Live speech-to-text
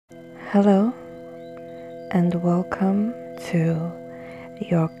Hello, and welcome to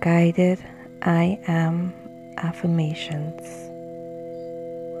your guided I Am affirmations.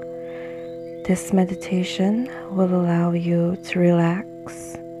 This meditation will allow you to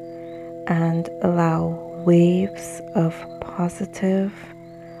relax and allow waves of positive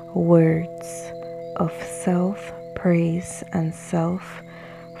words of self-praise and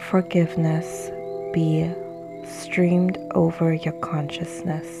self-forgiveness be streamed over your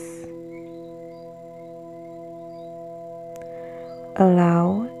consciousness.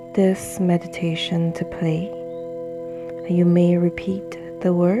 Allow this meditation to play. You may repeat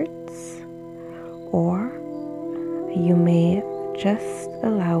the words, or you may just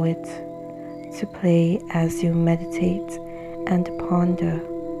allow it to play as you meditate and ponder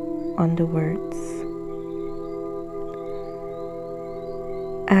on the words.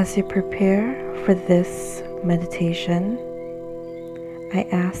 As you prepare for this meditation, I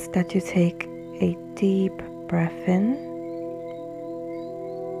ask that you take a deep breath in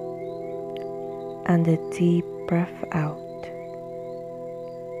and a deep breath out.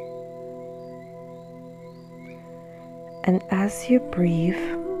 And as you breathe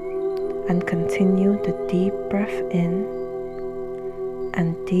and continue the deep breath in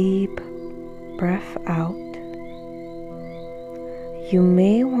and deep breath out, you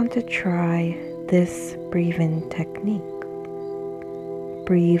may want to try this breathing technique.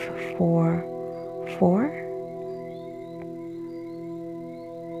 Breathe for 4.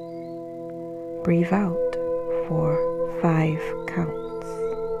 Breathe out for 5 counts.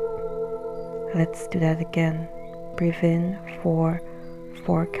 Let's do that again. Breathe in for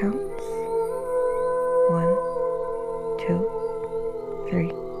 4 counts. 1, 2,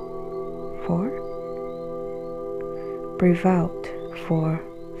 3, 4. Breathe out for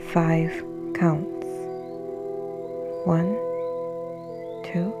 5 counts. 1,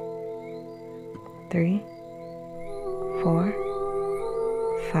 2, 3, 4,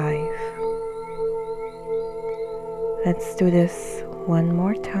 5. Let's do this one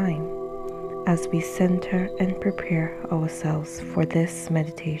more time as we center and prepare ourselves for this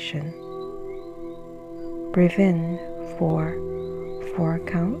meditation. Breathe in for 4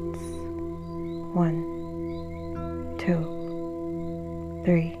 counts. 1, 2,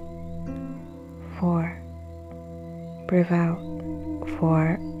 3, 4. Breathe out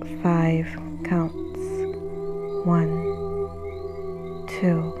for 5 counts. 1,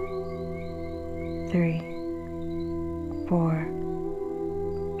 2, 3, 4,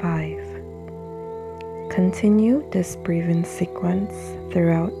 5. Continue this breathing sequence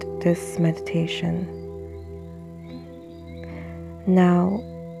throughout this meditation. Now,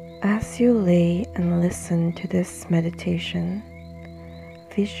 as you lay and listen to this meditation,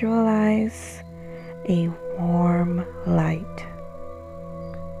 visualize a warm light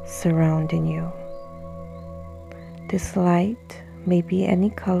surrounding you. This light may be any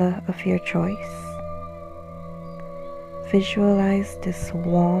color of your choice. Visualize this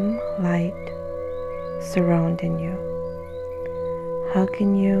warm light surrounding you,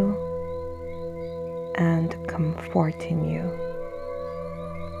 hugging you and comforting you.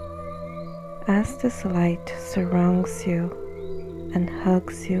 As this light surrounds you and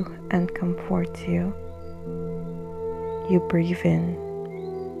hugs you and comforts you, you breathe in.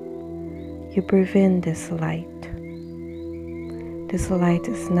 You breathe in this light. This light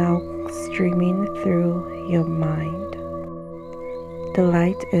is now streaming through your mind. The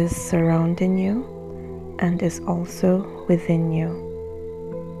light is surrounding you and is also within you.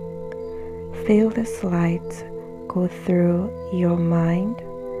 Feel this light go through your mind,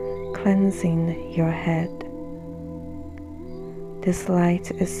 cleansing your head. This light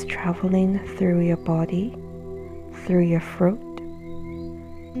is traveling through your body, through your throat,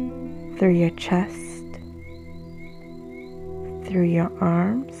 through your chest, through your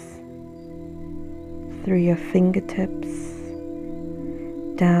arms, through your fingertips,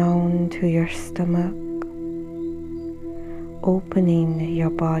 down to your stomach, opening your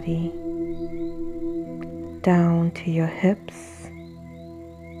body, down to your hips,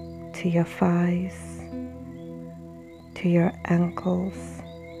 to your thighs, to your ankles,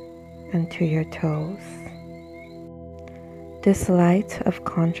 and to your toes. This light of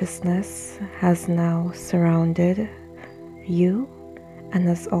consciousness has now surrounded you and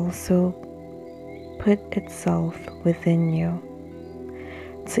has also put itself within you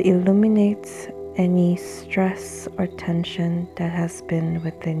to illuminate any stress or tension that has been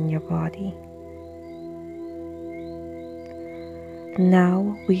within your body.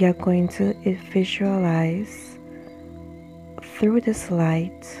 Now we are going to visualize through this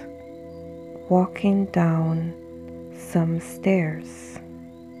light walking down some stairs.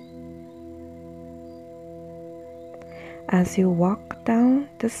 As you walk down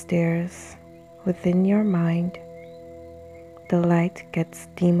the stairs within your mind, the light gets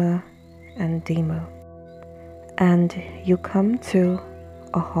dimmer and dimmer, and you come to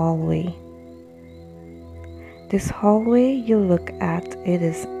a hallway. This hallway you look at, it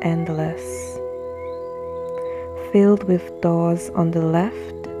is endless, filled with doors on the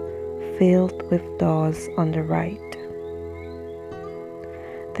left, filled with doors on the right.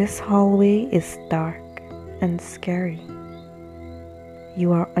 This hallway is dark and scary.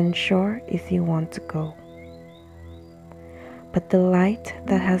 You are unsure if you want to go. But the light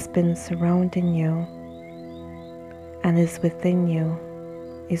that has been surrounding you and is within you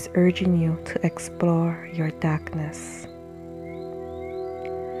is urging you to explore your darkness.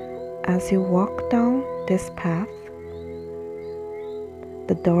 As you walk down this path,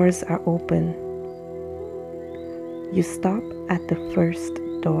 the doors are open. You stop at the first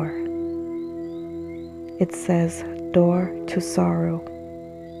door. It says, "Door to Sorrow."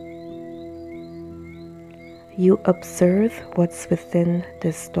 You observe what's within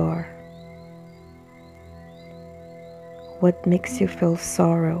this door. What makes you feel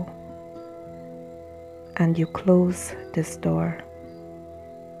sorrow? And you close this door.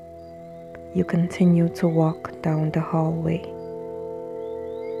 You continue to walk down the hallway.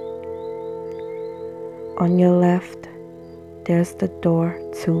 On your left, there's the door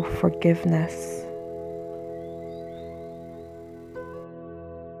to forgiveness.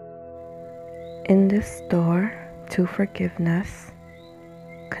 In this door to forgiveness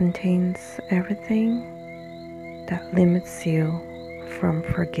contains everything that limits you from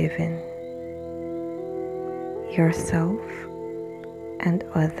forgiving yourself and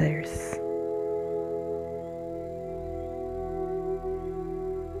others.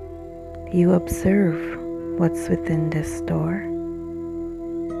 You observe what's within this door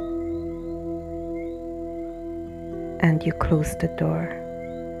and you close the door.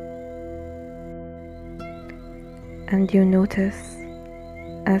 And you notice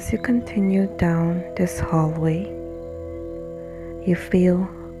as you continue down this hallway, you feel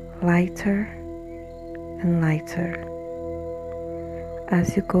lighter and lighter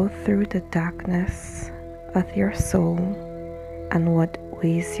as you go through the darkness of your soul and what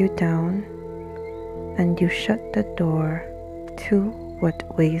weighs you down, and you shut the door to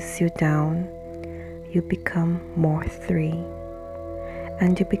what weighs you down. You become more free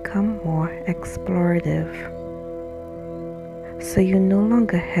and you become more explorative. So you no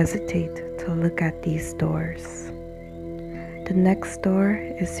longer hesitate to look at these doors. The next door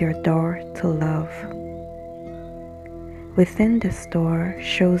is your door to love. Within this door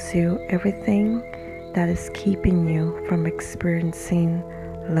shows you everything that is keeping you from experiencing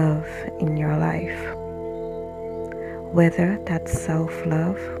love in your life. Whether that's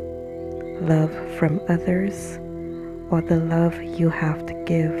self-love, love from others, or the love you have to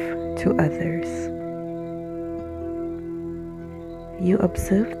give to others. You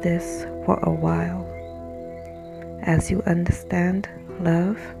observe this for a while as you understand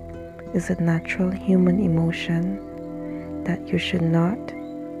love is a natural human emotion that you should not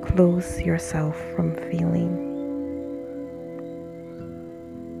close yourself from feeling.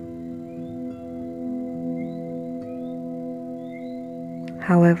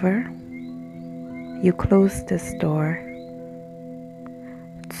 However, you close this door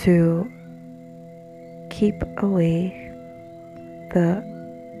to keep away the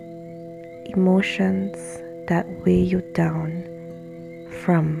emotions that weigh you down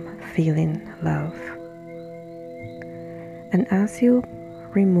from feeling love. And as you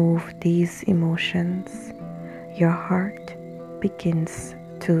remove these emotions, your heart begins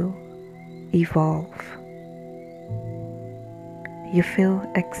to evolve. You feel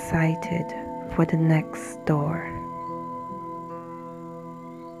excited for the next door.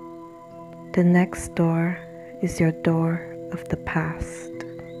 The next door is your door of the past.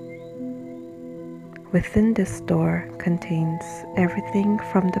 Within this door contains everything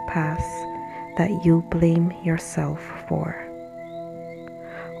from the past that you blame yourself for,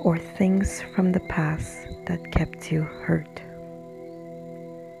 or things from the past that kept you hurt.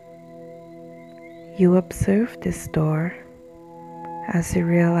 You observe this door as you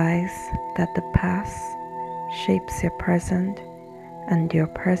realize that the past shapes your present and your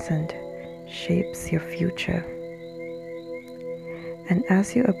present shapes your future. And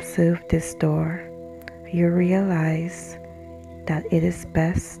as you observe this door, you realize that it is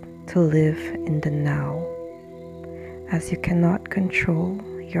best to live in the now, as you cannot control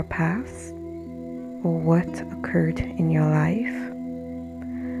your past or what occurred in your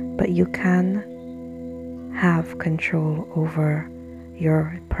life, but you can have control over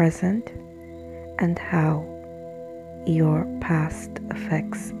your present and how your past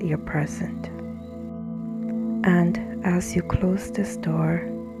affects your present. And as you close this door,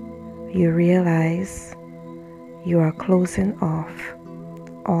 you realize you are closing off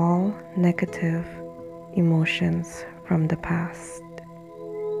all negative emotions from the past.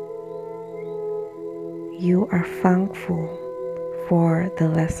 You are thankful for the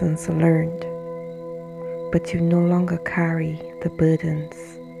lessons learned, but you no longer carry the burdens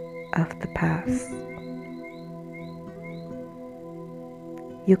of the past.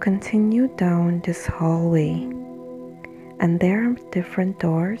 You continue down this hallway, and there are different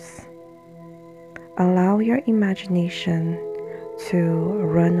doors. Allow your imagination to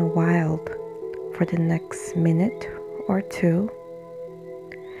run wild for the next minute or two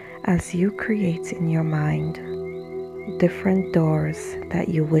as you create in your mind different doors that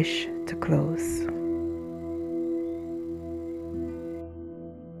you wish to close.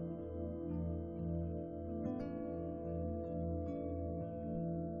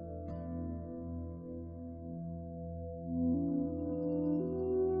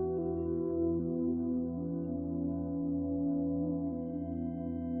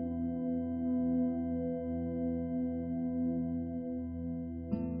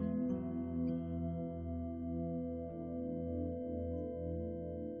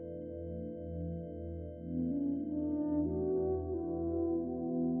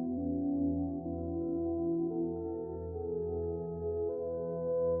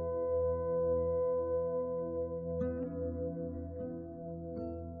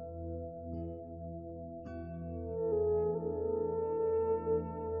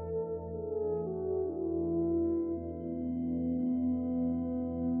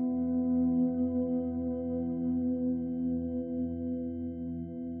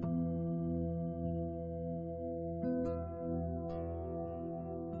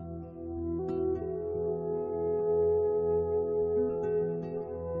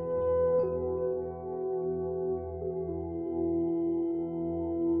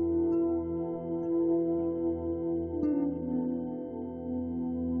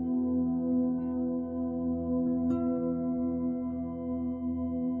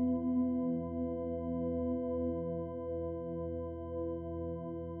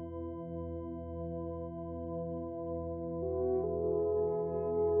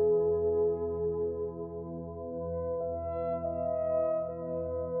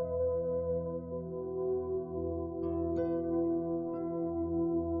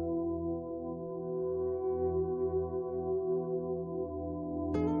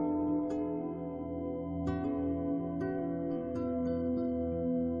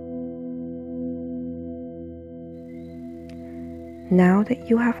 Now that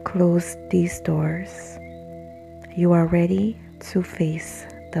you have closed these doors, you are ready to face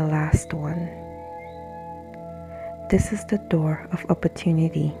the last one. This is the door of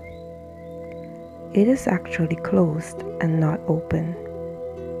opportunity. It is actually closed and not open.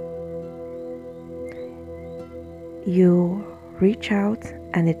 You reach out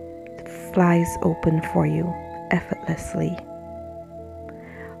and it flies open for you effortlessly,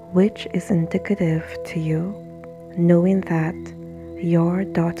 which is indicative to you knowing that your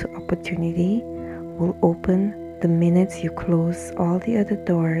door to opportunity will open the minute you close all the other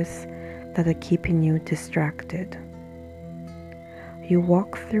doors that are keeping you distracted. You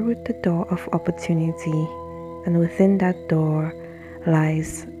walk through the door of opportunity, and within that door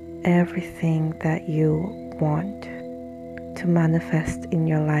lies everything that you want to manifest in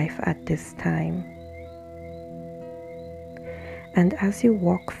your life at this time. And as you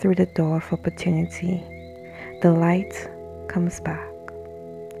walk through the door of opportunity, the light comes back.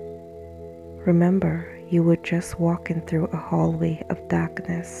 Remember, you were just walking through a hallway of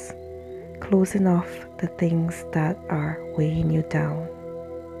darkness, closing off the things that are weighing you down.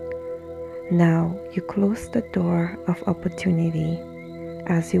 Now you close the door of opportunity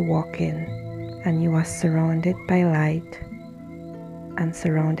as you walk in, and you are surrounded by light and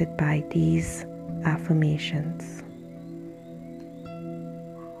surrounded by these affirmations.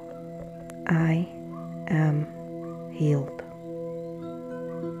 I am healed.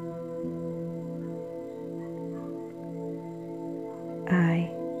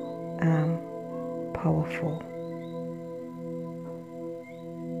 I am powerful.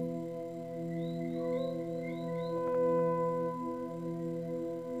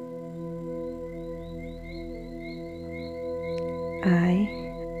 I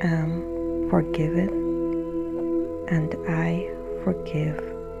am forgiven and I forgive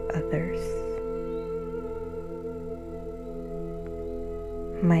others.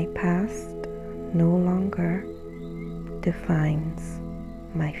 My past no longer defines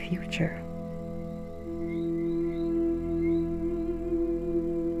my future.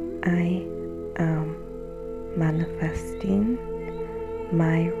 I am manifesting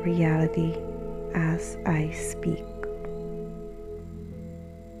my reality as I speak.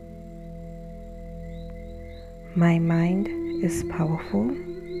 My mind is powerful,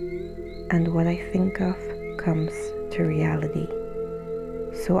 and what I think of comes to reality.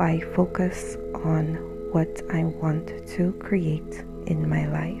 So I focus on what I want to create in my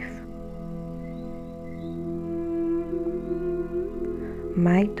life.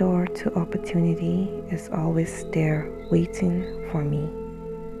 My door to opportunity is always there waiting for me.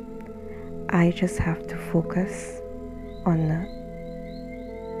 I just have to focus on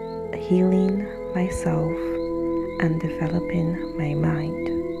healing myself and developing my mind.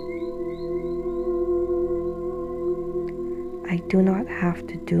 I do not have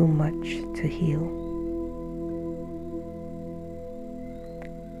to do much to heal.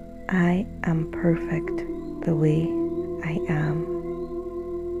 I am perfect the way I am.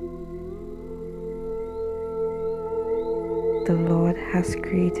 The Lord has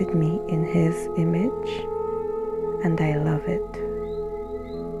created me in His image, and I love it.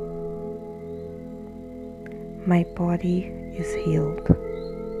 My body is healed.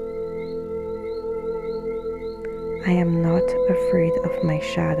 I am not afraid of my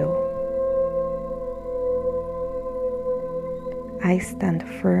shadow. I stand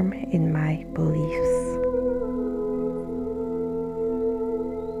firm in my beliefs.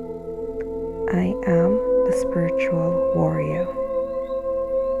 I am the spiritual warrior.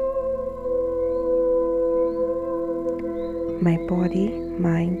 My body,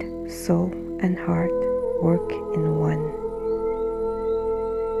 mind, soul, and heart work in one.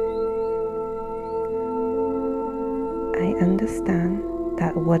 I understand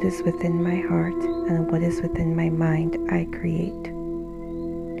that what is within my heart and what is within my mind I create.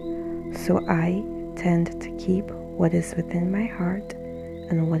 So I tend to keep what is within my heart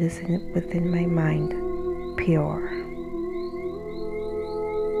and what is within my mind pure.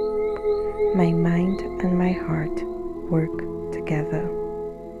 My mind and my heart work together.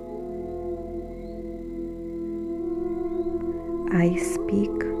 I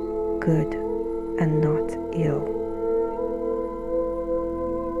speak good and not ill.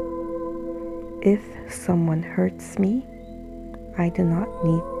 If someone hurts me, I do not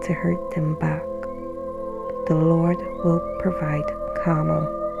need to hurt them back. The Lord will provide karma.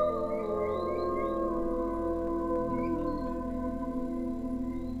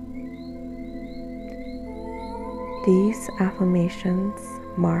 These affirmations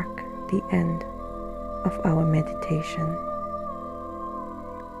mark the end of our meditation.